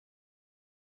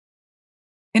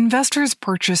Investors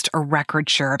purchased a record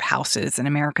share of houses in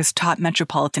America's top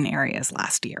metropolitan areas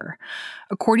last year.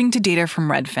 According to data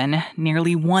from Redfin,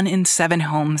 nearly 1 in 7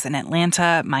 homes in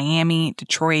Atlanta, Miami,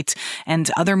 Detroit, and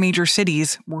other major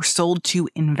cities were sold to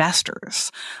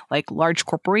investors, like large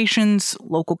corporations,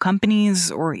 local companies,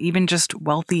 or even just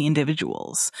wealthy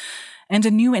individuals. And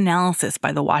a new analysis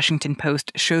by the Washington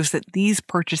Post shows that these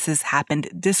purchases happened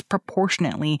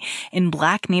disproportionately in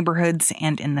Black neighborhoods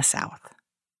and in the South.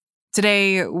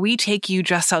 Today, we take you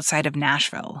just outside of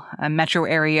Nashville, a metro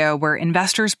area where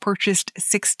investors purchased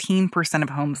 16% of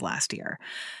homes last year.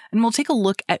 And we'll take a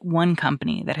look at one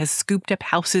company that has scooped up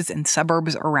houses in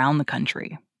suburbs around the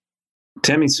country.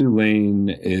 Tammy Sue Lane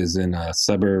is in a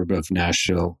suburb of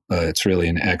Nashville. It's really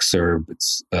an exurb.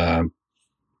 It's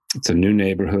a new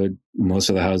neighborhood. Most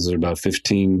of the houses are about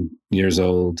 15 years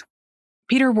old.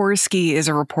 Peter Worski is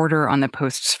a reporter on the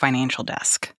Post's financial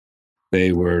desk.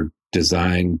 They were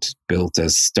designed, built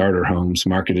as starter homes,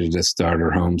 marketed as starter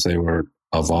homes. They were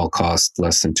of all costs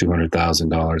less than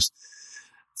 $200,000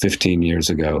 15 years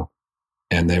ago.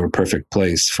 And they were a perfect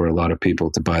place for a lot of people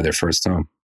to buy their first home.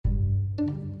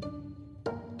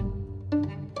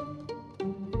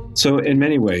 So in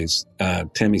many ways,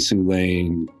 Tammy Sue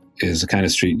Lane is the kind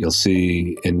of street you'll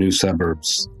see in new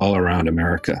suburbs all around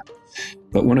America.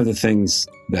 But one of the things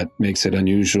that makes it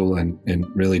unusual and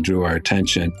really drew our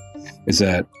attention is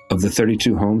that of the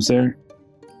 32 homes there,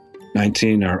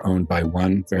 19 are owned by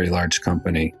one very large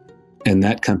company, and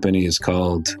that company is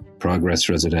called Progress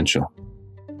Residential.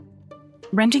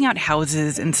 Renting out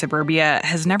houses in suburbia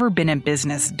has never been a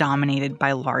business dominated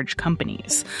by large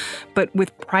companies. But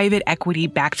with private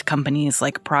equity-backed companies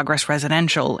like Progress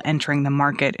Residential entering the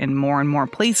market in more and more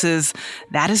places,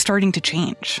 that is starting to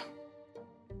change.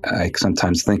 I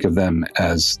sometimes think of them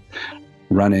as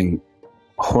running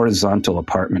horizontal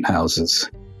apartment houses.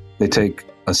 They take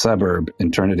a suburb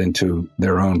and turn it into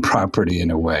their own property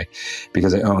in a way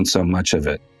because they own so much of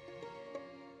it.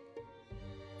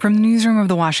 From the newsroom of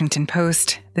the Washington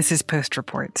Post, this is Post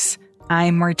Reports.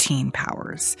 I'm Martine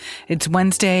Powers. It's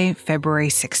Wednesday, February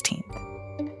 16th.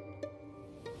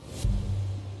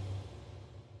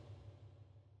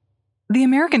 The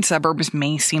American suburbs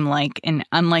may seem like an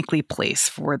unlikely place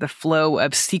for the flow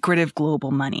of secretive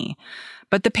global money.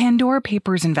 But the Pandora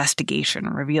Papers investigation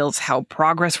reveals how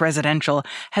Progress Residential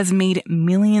has made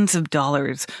millions of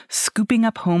dollars scooping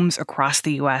up homes across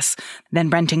the U.S., then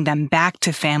renting them back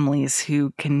to families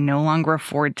who can no longer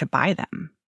afford to buy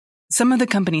them. Some of the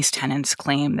company's tenants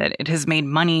claim that it has made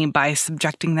money by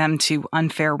subjecting them to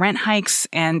unfair rent hikes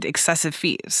and excessive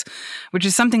fees, which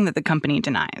is something that the company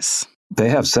denies. They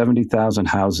have 70,000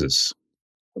 houses,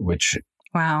 which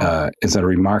is a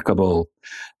remarkable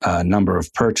number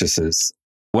of purchases.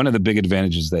 One of the big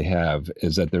advantages they have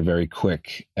is that they're very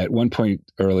quick. At one point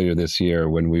earlier this year,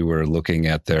 when we were looking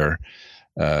at their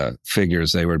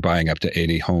figures, they were buying up to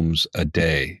 80 homes a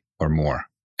day or more.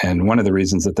 And one of the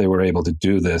reasons that they were able to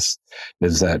do this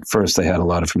is that first, they had a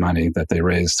lot of money that they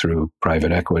raised through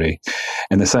private equity.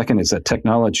 And the second is that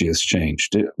technology has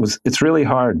changed. It's really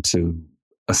hard to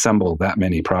assemble that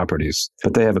many properties,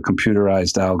 but they have a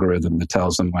computerized algorithm that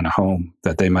tells them when a home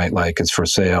that they might like is for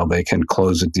sale. They can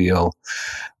close a deal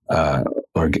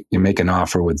or you make an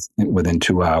offer within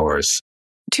 2 hours.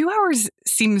 2 hours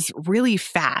seems really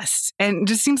fast and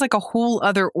just seems like a whole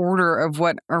other order of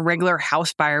what a regular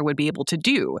house buyer would be able to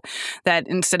do. That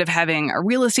instead of having a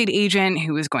real estate agent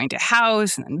who is going to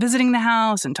house and then visiting the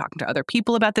house and talking to other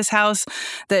people about this house,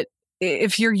 that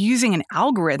if you're using an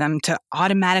algorithm to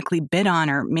automatically bid on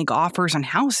or make offers on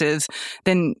houses,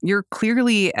 then you're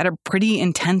clearly at a pretty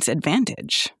intense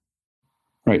advantage.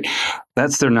 Right.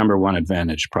 That's their number one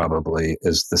advantage, probably,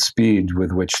 is the speed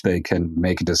with which they can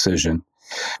make a decision.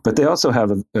 But they also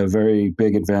have a very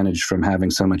big advantage from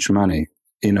having so much money.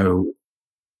 You know,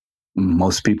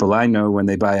 most people I know, when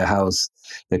they buy a house,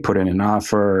 they put in an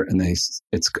offer and it's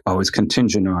always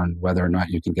contingent on whether or not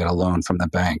you can get a loan from the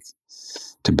bank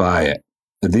to buy it.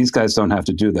 These guys don't have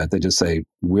to do that. They just say,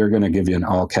 we're going to give you an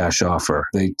all-cash offer.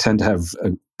 They tend to have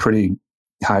a pretty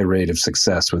high rate of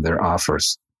success with their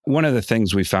offers. One of the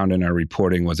things we found in our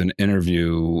reporting was an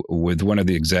interview with one of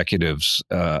the executives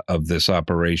of this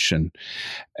operation.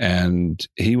 And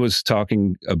he was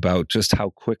talking about just how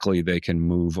quickly they can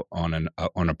move on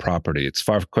a property. It's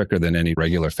far quicker than any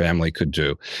regular family could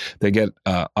do. They get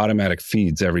automatic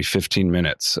feeds every 15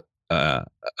 minutes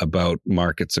about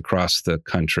markets across the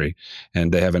country.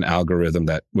 And they have an algorithm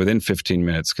that within 15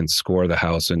 minutes can score the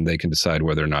house and they can decide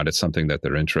whether or not it's something that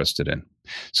they're interested in.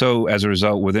 So as a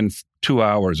result, within 2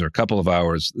 hours or a couple of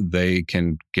hours, they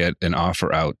can get an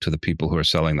offer out to the people who are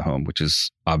selling the home, which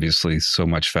is obviously so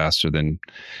much faster than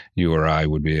you or I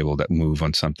would be able to move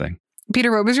on something.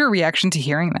 Peter, what was your reaction to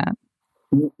hearing that?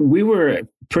 We were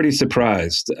pretty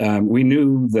surprised. We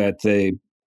knew that they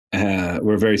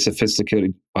were a very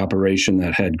sophisticated operation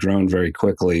that had grown very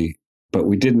quickly, but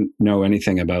we didn't know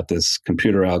anything about this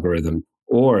computer algorithm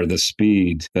or the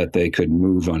speed that they could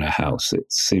move on a house. It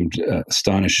seemed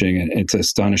astonishing. And it's an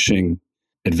astonishing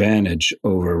advantage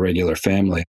over a regular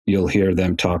family. You'll hear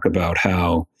them talk about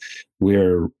how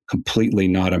we're completely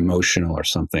not emotional or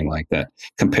something like that,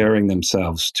 comparing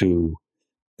themselves to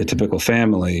the typical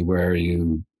family where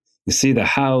you see the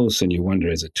house and you wonder,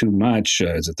 is it too much?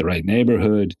 Is it the right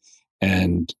neighborhood?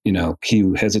 And, he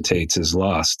who hesitates is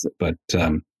lost. But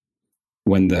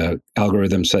when the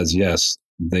algorithm says yes,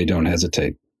 they don't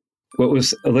hesitate. What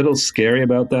was a little scary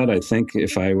about that, I think,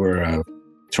 if I were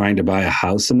trying to buy a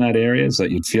house in that area, is that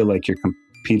you'd feel like you're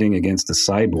competing against a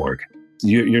cyborg.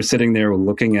 You're sitting there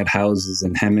looking at houses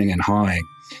and hemming and hawing,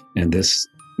 and this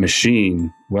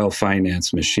machine,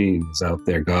 well-financed machine, is out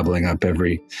there gobbling up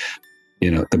every,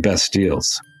 the best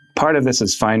deals. Part of this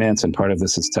is finance and part of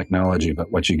this is technology,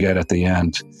 but what you get at the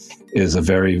end is a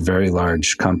very, very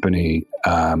large company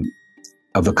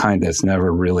of a kind that's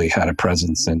never really had a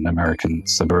presence in American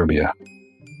suburbia.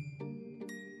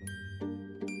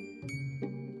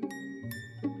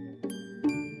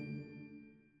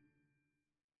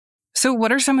 So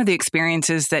what are some of the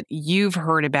experiences that you've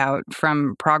heard about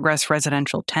from Progress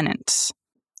residential tenants?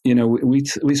 We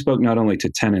spoke not only to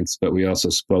tenants, but we also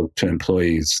spoke to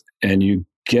employees. And you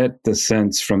get the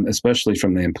sense especially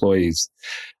from the employees,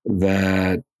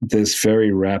 that this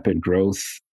very rapid growth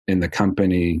in the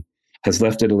company has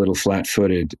left it a little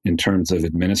flat-footed in terms of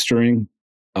administering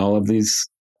all of these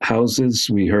houses.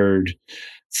 We heard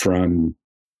from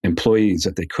employees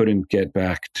that they couldn't get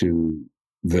back to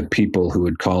the people who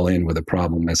would call in with a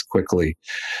problem as quickly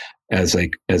as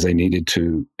they needed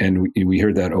to. And we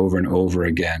heard that over and over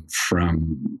again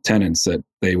from tenants, that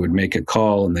they would make a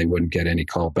call and they wouldn't get any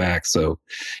call back. So,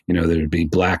 there'd be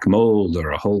black mold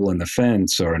or a hole in the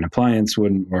fence or an appliance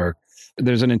wouldn't work.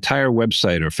 There's an entire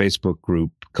website or Facebook group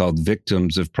called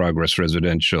Victims of Progress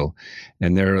Residential.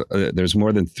 And there's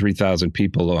more than 3,000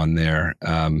 people on there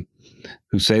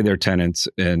who say they're tenants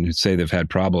and who say they've had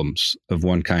problems of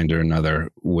one kind or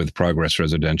another with Progress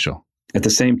Residential. At the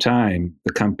same time,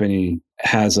 the company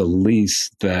has a lease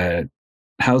that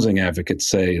housing advocates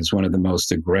say is one of the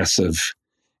most aggressive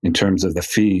in terms of the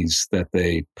fees that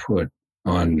they put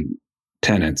on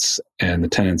tenants. And the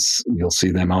tenants, you'll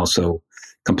see them also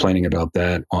complaining about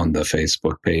that on the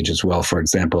Facebook page as well. For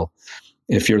example,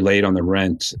 if you're late on the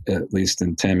rent, at least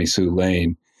in Tammy Sue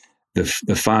Lane, the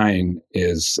fine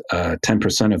is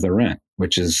 10% of the rent,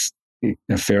 which is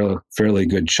a fairly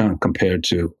good chunk compared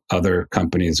to other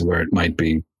companies where it might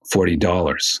be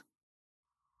 $40.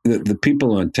 The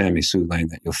people on Tammy Sue Lane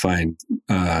that you'll find,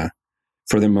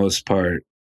 for the most part,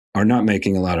 are not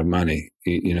making a lot of money.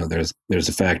 There's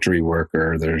a factory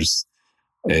worker, there's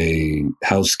a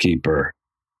housekeeper.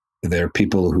 There are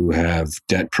people who have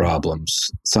debt problems.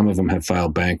 Some of them have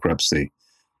filed bankruptcy.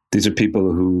 These are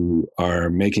people who are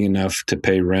making enough to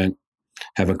pay rent,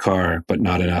 have a car, but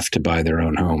not enough to buy their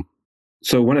own home.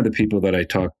 So one of the people that I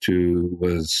talked to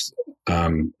was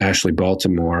Ashley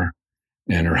Baltimore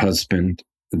and her husband.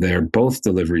 They're both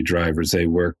delivery drivers. They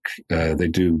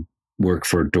do work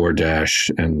for DoorDash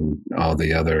and all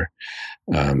the other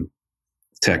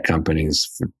tech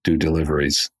companies do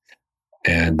deliveries.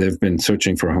 And they've been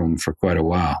searching for a home for quite a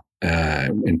while.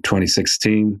 In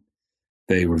 2016,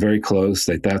 they were very close.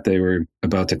 They thought they were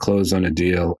about to close on a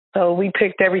deal. So we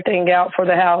picked everything out for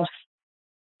the house,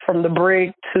 from the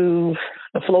brick to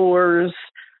the floors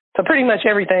to pretty much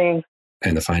everything.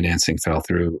 And the financing fell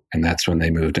through, and that's when they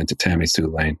moved into Tammy Sue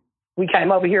Lane. We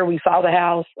came over here, we saw the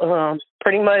house,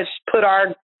 pretty much put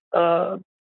our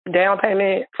down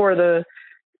payment for the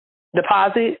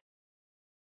deposit,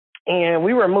 and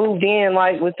we were moved in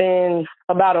within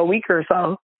about a week or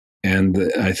so.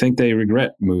 And I think they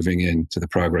regret moving into the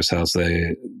Progress House.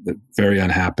 They're very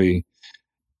unhappy.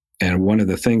 And one of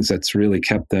the things that's really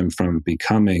kept them from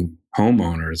becoming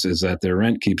homeowners is that their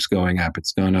rent keeps going up.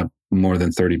 It's gone up more than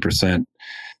 30%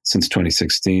 since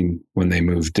 2016 when they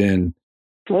moved in.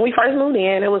 When we first moved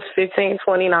in, it was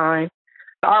 $1,529.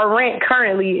 Our rent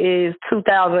currently is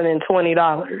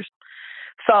 $2,020.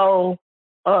 So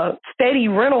a steady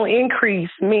rental increase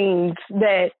means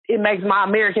that it makes my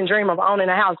American dream of owning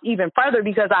a house even further,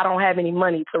 because I don't have any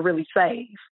money to really save.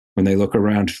 When they look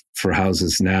around for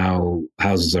houses now,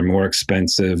 houses are more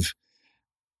expensive.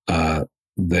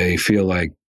 they feel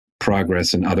like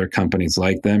Progress and other companies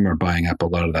like them are buying up a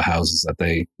lot of the houses that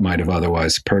they might have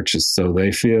otherwise purchased. So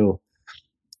they feel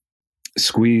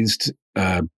squeezed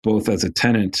both as a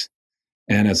tenant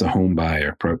and as a home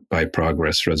buyer by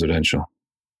Progress Residential.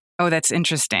 Oh, that's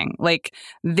interesting. Like,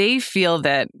 they feel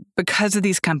that because of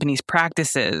these companies'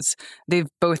 practices, they've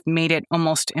both made it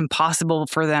almost impossible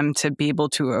for them to be able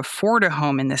to afford a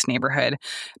home in this neighborhood,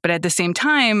 but at the same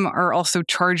time are also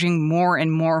charging more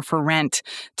and more for rent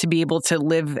to be able to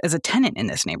live as a tenant in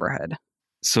this neighborhood.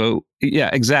 So, yeah,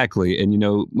 exactly. And,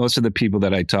 most of the people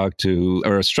that I talked to,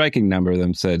 or a striking number of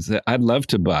them, said that I'd love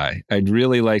to buy. I'd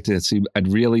really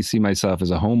see myself as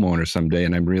a homeowner someday,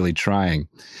 and I'm really trying.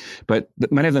 But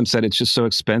many of them said it's just so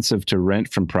expensive to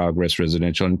rent from Progress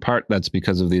Residential. In part, that's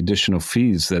because of the additional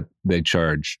fees that they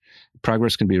charge.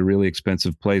 Progress can be a really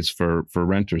expensive place for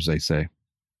renters, they say.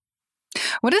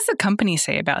 What does the company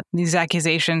say about these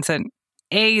accusations that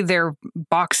they're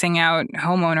boxing out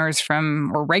homeowners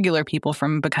or regular people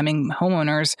from becoming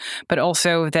homeowners, but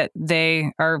also that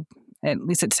they are, at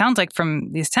least it sounds like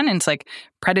from these tenants, like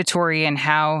predatory in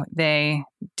how they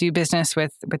do business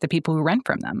with the people who rent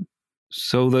from them?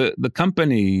 So the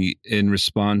company, in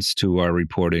response to our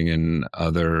reporting and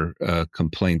other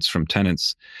complaints from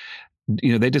tenants,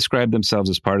 they describe themselves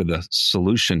as part of the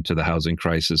solution to the housing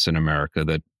crisis in America,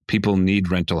 that people need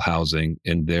rental housing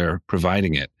and they're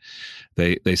providing it.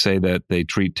 They say that they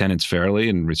treat tenants fairly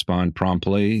and respond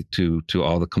promptly to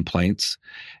all the complaints.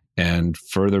 And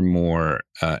furthermore,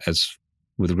 as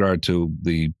with regard to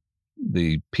the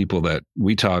people that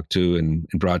we talked to and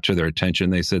brought to their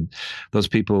attention, they said those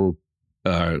people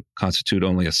constitute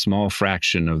only a small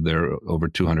fraction of their over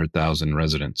 200,000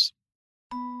 residents.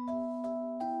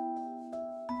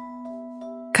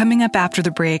 Coming up after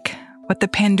the break, what the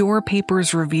Pandora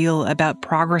Papers reveal about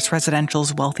Progress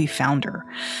Residential's wealthy founder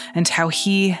and how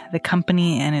he, the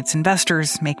company, and its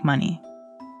investors make money.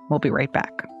 We'll be right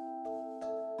back.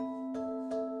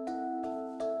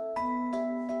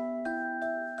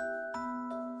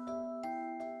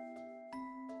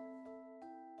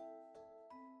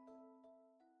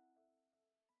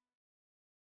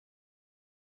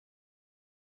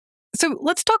 So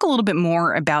let's talk a little bit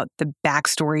more about the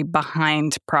backstory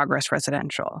behind Progress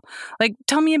Residential. Like,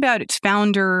 tell me about its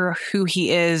founder, who he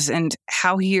is, and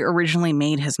how he originally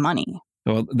made his money.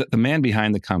 Well, the man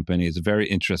behind the company is a very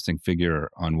interesting figure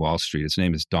on Wall Street. His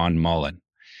name is Don Mullen.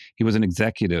 He was an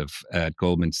executive at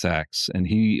Goldman Sachs, and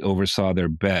he oversaw their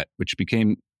bet, which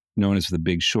became known as the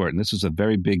Big Short. And this was a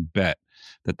very big bet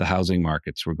that the housing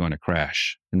markets were going to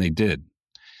crash, and they did.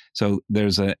 So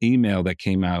there's an email that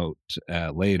came out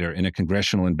later in a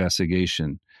congressional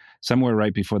investigation, somewhere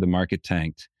right before the market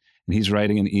tanked. And he's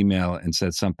writing an email and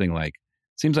said something like,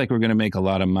 "Seems like we're going to make a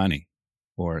lot of money,"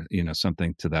 or,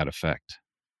 something to that effect.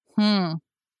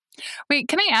 Wait,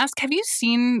 can I ask, have you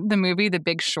seen the movie The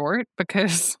Big Short?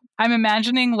 Because I'm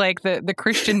imagining like the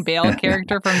Christian Bale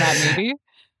character from that movie.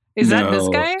 Is that this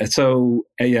guy? So,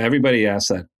 yeah, everybody asks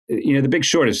that. The Big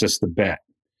Short is just the bet,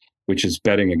 which is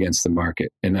betting against the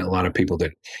market. And a lot of people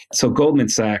did. So Goldman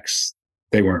Sachs,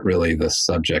 they weren't really the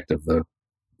subject of the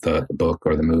book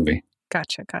or the movie.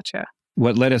 Gotcha.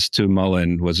 What led us to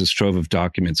Mullen was a trove of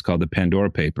documents called the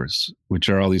Pandora Papers, which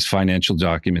are all these financial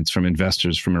documents from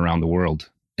investors from around the world.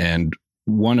 And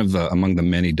one of among the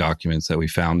many documents that we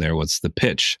found there was the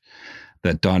pitch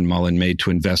that Don Mullen made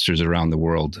to investors around the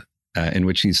world, in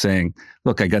which he's saying,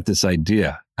 look, I got this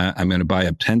idea. I'm going to buy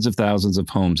up tens of thousands of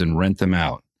homes and rent them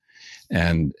out.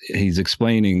 And he's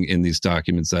explaining in these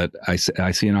documents that I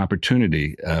see an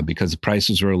opportunity because the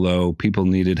prices were low, people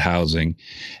needed housing.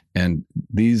 And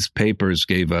these papers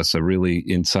gave us a really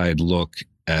inside look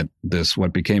at this,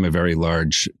 what became a very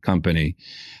large company,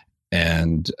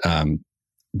 and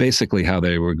basically how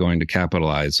they were going to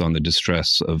capitalize on the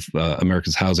distress of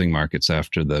America's housing markets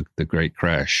after the Great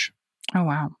Crash. Oh,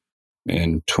 wow.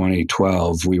 In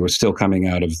 2012, we were still coming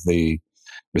out of the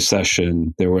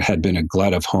recession. There had been a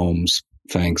glut of homes,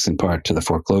 thanks in part to the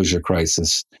foreclosure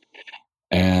crisis.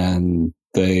 And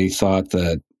they thought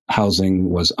that housing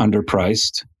was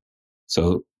underpriced.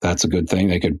 So that's a good thing.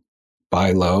 They could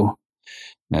buy low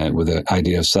with the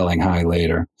idea of selling high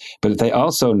later. But they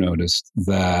also noticed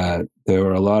that there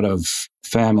were a lot of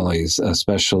families,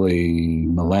 especially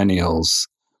millennials,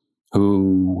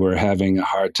 who were having a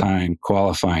hard time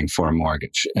qualifying for a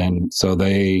mortgage. And so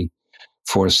they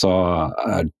foresaw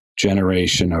a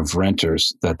generation of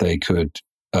renters that they could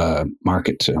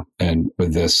market to, and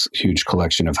with this huge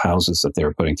collection of houses that they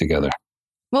were putting together.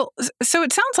 Well, so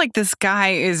it sounds like this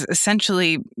guy is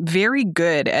essentially very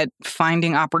good at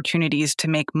finding opportunities to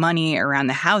make money around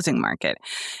the housing market.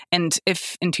 And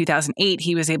if in 2008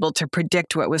 he was able to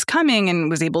predict what was coming and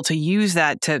was able to use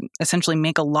that to essentially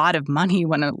make a lot of money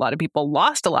when a lot of people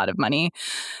lost a lot of money,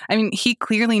 I mean, he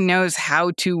clearly knows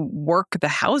how to work the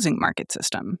housing market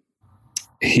system.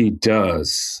 He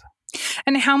does.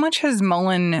 And how much has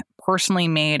Mullen personally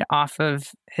made off of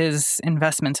his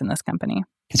investments in this company?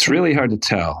 It's really hard to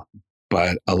tell,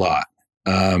 but a lot.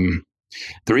 The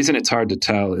reason it's hard to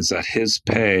tell is that his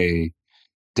pay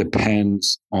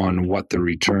depends on what the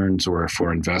returns were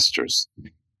for investors.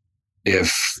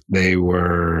 If they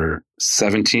were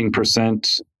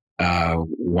 17%,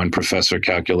 one professor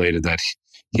calculated that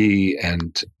he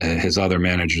and his other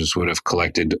managers would have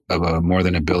collected more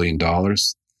than $1 billion.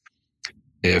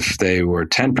 If they were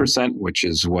 10%, which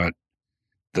is what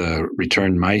the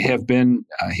return might have been,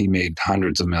 he made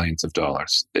hundreds of millions of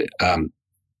dollars.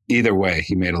 Either way,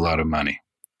 he made a lot of money.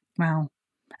 Wow.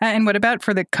 And what about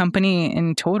for the company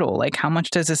in total? Like, how much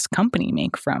does this company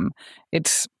make from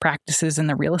its practices in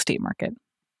the real estate market?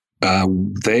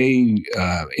 In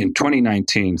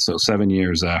 2019, so 7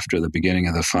 years after the beginning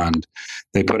of the fund,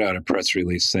 they put out a press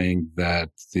release saying that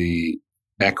the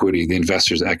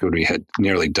investors' equity had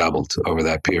nearly doubled over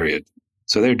that period.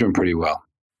 So they're doing pretty well.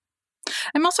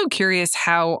 I'm also curious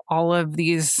how all of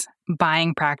these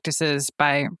buying practices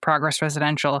by Progress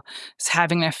Residential is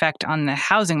having an effect on the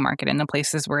housing market in the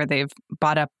places where they've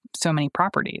bought up so many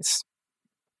properties.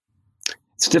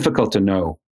 It's difficult to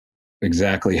know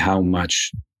exactly how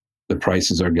much the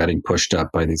prices are getting pushed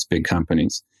up by these big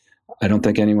companies. I don't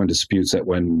think anyone disputes that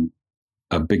when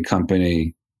a big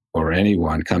company or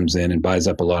anyone comes in and buys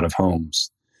up a lot of homes,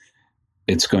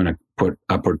 it's going to put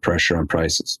upward pressure on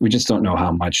prices. We just don't know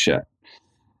how much yet.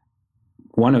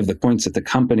 One of the points that the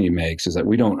company makes is that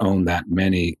we don't own that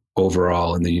many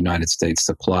overall in the United States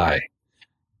supply.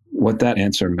 What that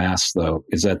answer masks, though,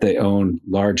 is that they own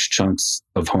large chunks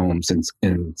of homes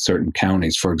in certain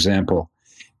counties. For example,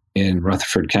 in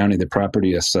Rutherford County, the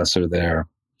property assessor there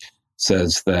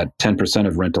says that 10%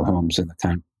 of rental homes in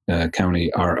the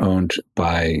county are owned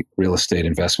by real estate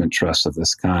investment trusts of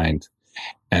this kind.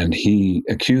 And he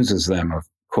accuses them of,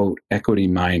 quote, equity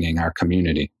mining our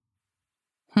community.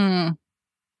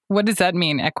 What does that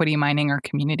mean, equity mining our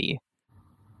community?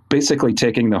 Basically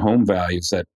taking the home values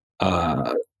that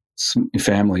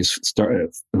families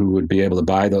who would be able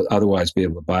to otherwise be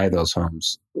able to buy those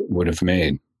homes would have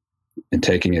made, and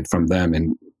taking it from them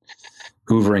and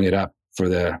hoovering it up for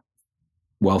the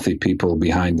wealthy people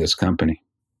behind this company.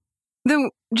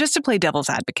 Though, just to play devil's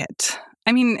advocate,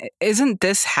 I mean, isn't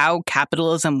this how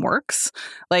capitalism works?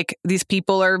 Like, these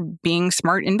people are being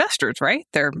smart investors, right?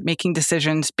 They're making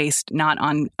decisions based not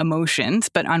on emotions,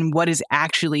 but on what is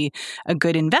actually a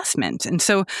good investment. And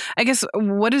so I guess,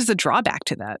 what is the drawback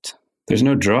to that? There's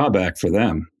no drawback for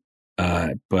them,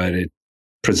 but it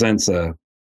presents a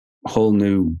whole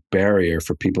new barrier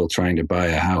for people trying to buy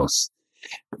a house.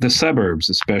 The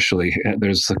suburbs, especially,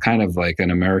 there's a kind of like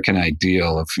an American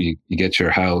ideal of you get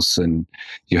your house and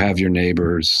you have your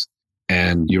neighbors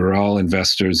and you're all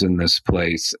investors in this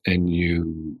place and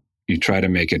you try to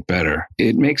make it better.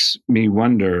 It makes me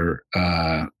wonder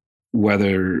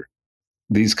whether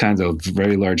these kinds of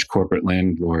very large corporate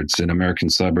landlords in American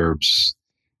suburbs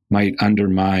might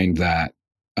undermine that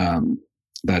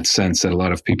sense that a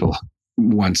lot of people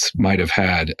once might have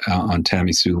had on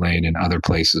Tammy Sue Lane and other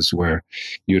places where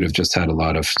you'd have just had a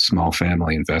lot of small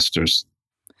family investors.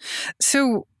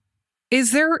 So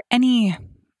is there any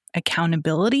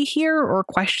accountability here or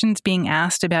questions being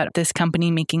asked about this company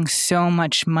making so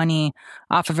much money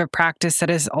off of a practice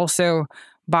that is also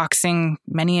boxing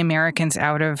many Americans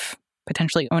out of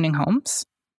potentially owning homes?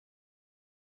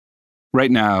 Right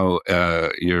now,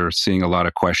 you're seeing a lot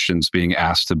of questions being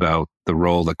asked about the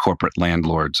role that corporate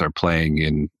landlords are playing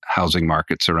in housing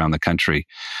markets around the country.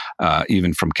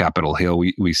 Even from Capitol Hill,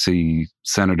 we see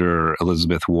Senator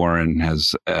Elizabeth Warren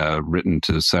has written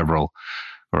to several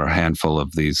or a handful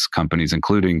of these companies,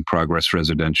 including Progress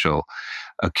Residential,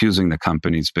 accusing the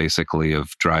companies basically of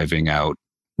driving out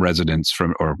residents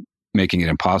from or making it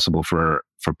impossible for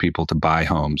people to buy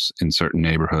homes in certain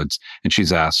neighborhoods. And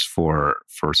she's asked for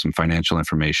some financial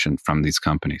information from these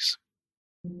companies.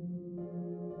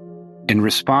 In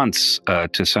response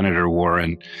to Senator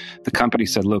Warren, the company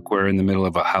said, look, we're in the middle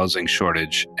of a housing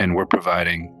shortage and we're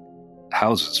providing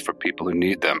houses for people who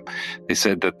need them. They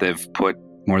said that they've put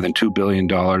more than $2 billion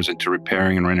into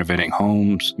repairing and renovating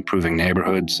homes, improving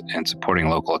neighborhoods, and supporting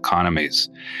local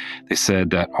economies. They said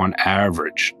that on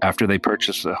average, after they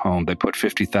purchase a home, they put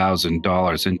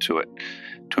 $50,000 into it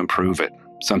to improve it.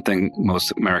 something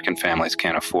most American families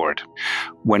can't afford.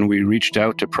 When we reached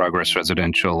out to Progress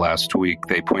Residential last week,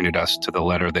 they pointed us to the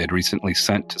letter they had recently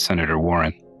sent to Senator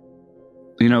Warren.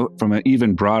 From an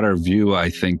even broader view,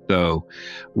 I think, though,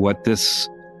 what this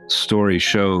story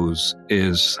shows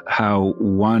is how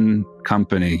one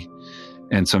company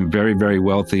and some very, very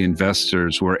wealthy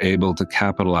investors were able to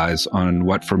capitalize on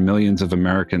what for millions of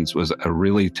Americans was a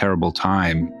really terrible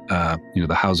time,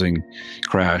 the housing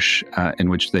crash in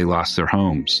which they lost their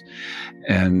homes.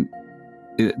 And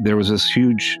there was this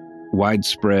huge,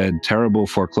 widespread, terrible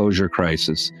foreclosure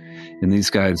crisis, and these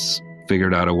guys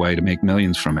figured out a way to make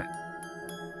millions from it.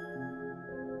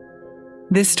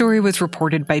 This story was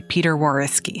reported by Peter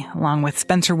Wawryski, along with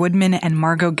Spencer Woodman and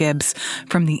Margot Gibbs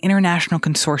from the International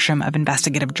Consortium of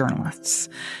Investigative Journalists.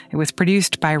 It was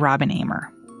produced by Robin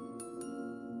Amer.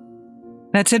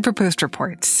 That's it for Post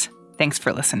Reports. Thanks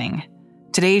for listening.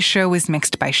 Today's show was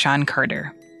mixed by Sean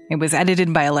Carter. It was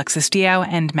edited by Alexis Diao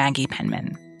and Maggie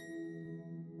Penman.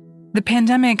 The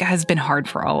pandemic has been hard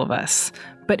for all of us,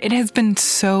 but it has been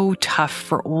so tough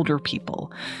for older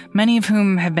people, many of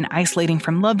whom have been isolating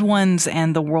from loved ones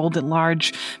and the world at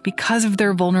large because of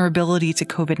their vulnerability to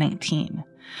COVID-19.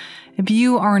 If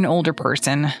you are an older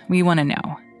person, we want to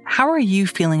know, how are you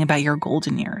feeling about your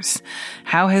golden years?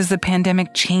 How has the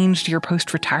pandemic changed your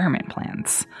post-retirement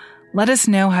plans? Let us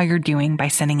know how you're doing by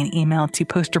sending an email to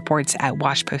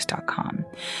postreports@washpost.com.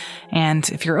 And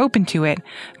if you're open to it,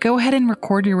 go ahead and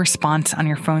record your response on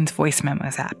your phone's voice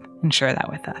memos app and share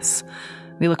that with us.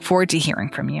 We look forward to hearing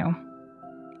from you.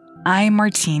 I'm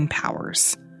Martine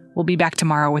Powers. We'll be back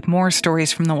tomorrow with more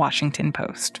stories from the Washington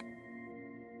Post.